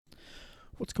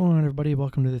What's going on, everybody?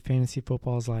 Welcome to the Fantasy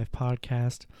Footballs Live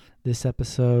podcast. This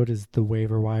episode is the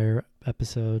waiver wire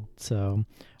episode, so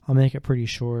I'll make it pretty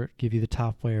short. Give you the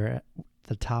top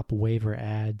waiver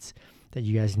ads that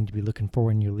you guys need to be looking for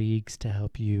in your leagues to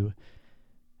help you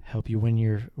win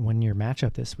your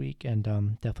matchup this week, and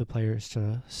definitely players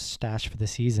to stash for the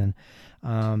season.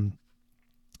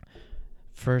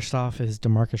 First off is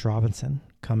Demarcus Robinson,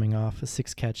 coming off a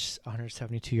 6-catch,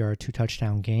 172-yard,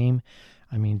 2-touchdown game.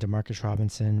 I mean, Demarcus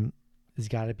Robinson has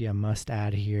got to be a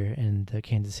must-add here in the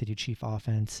Kansas City Chiefs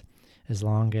offense. As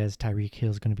long as Tyreek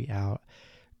Hill is going to be out,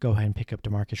 go ahead and pick up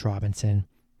Demarcus Robinson.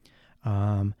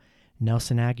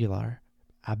 Nelson Aguilar,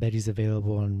 I bet he's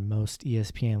available in most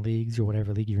ESPN leagues or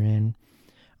whatever league you're in.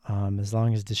 As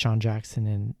long as Deshaun Jackson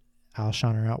and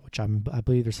Alshon are out, which I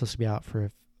believe they're supposed to be out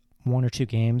for 1 or 2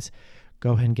 games,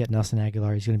 go ahead and get Nelson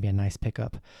Aguilar. He's going to be a nice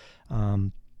pickup.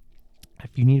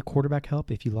 If you need quarterback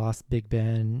help, if you lost Big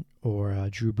Ben or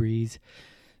Drew Brees,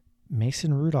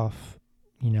 Mason Rudolph,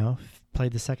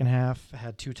 played the second half,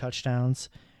 had 2 touchdowns.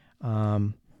 They're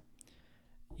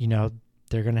going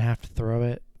to have to throw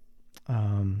it.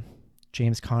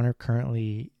 James Conner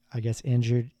currently, I guess,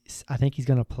 injured. I think he's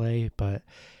going to play, but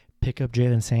pick up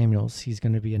Jalen Samuels. He's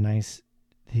going to be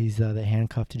he's the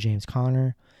handcuff to James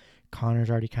Conner.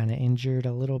 Conner's already kind of injured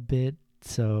a little bit,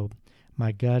 so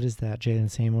my gut is that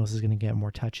Jalen Samuels is going to get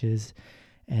more touches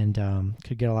and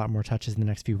could get a lot more touches in the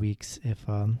next few weeks if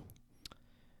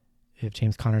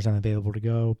James Conner's unavailable to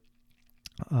go.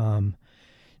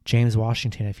 James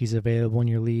Washington, if he's available in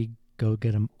your league, go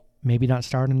get him. Maybe not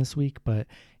start him this week, but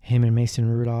him and Mason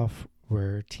Rudolph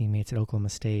were teammates at Oklahoma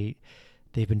State.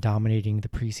 They've been dominating the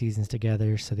preseasons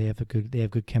together, so they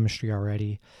have good chemistry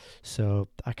already. So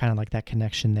I kind of like that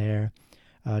connection there.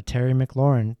 Terry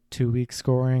McLaurin, 2 weeks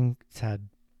scoring. He's had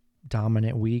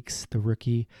dominant weeks. The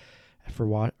rookie for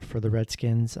the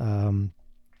Redskins.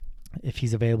 If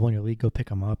he's available in your league, go pick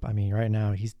him up. I mean, right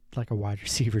now he's like a wide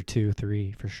receiver 2,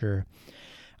 3 for sure.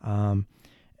 And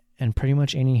pretty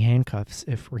much any handcuffs.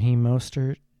 If Raheem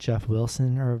Mostert, Jeff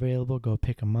Wilson are available, go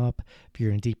pick them up. If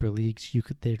you're in deeper leagues,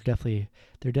 they're definitely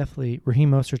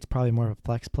Raheem Mostert's probably more of a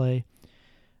flex play.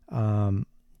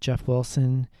 Jeff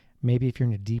Wilson, maybe if you're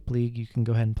in a deep league, you can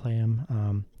go ahead and play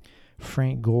him.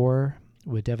 Frank Gore,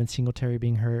 with Devin Singletary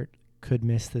being hurt, could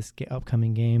miss this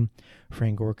upcoming game.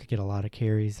 Frank Gore could get a lot of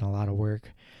carries and a lot of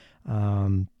work.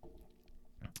 And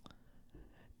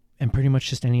pretty much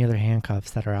just any other handcuffs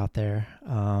that are out there.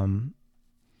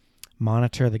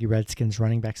 Monitor the Redskins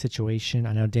running back situation.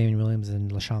 I know Damian Williams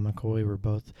and LaShawn McCoy were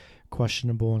both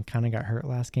questionable and kind of got hurt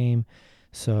last game.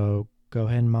 So go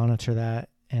ahead and monitor that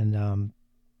and,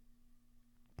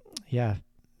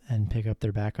 and pick up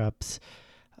their backups.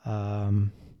 I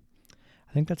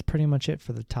think that's pretty much it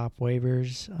for the top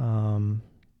waivers.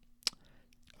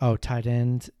 Tight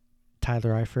end,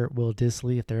 Tyler Eifert, Will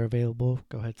Disley, if they're available,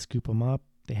 go ahead and scoop them up.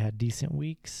 They had decent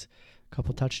weeks, a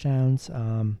couple touchdowns.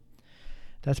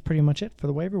 That's pretty much it for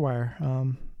the waiver wire.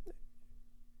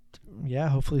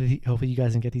 Hopefully you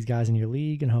guys can get these guys in your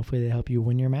league, and hopefully they help you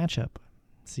win your matchup.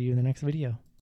 See you in the next video.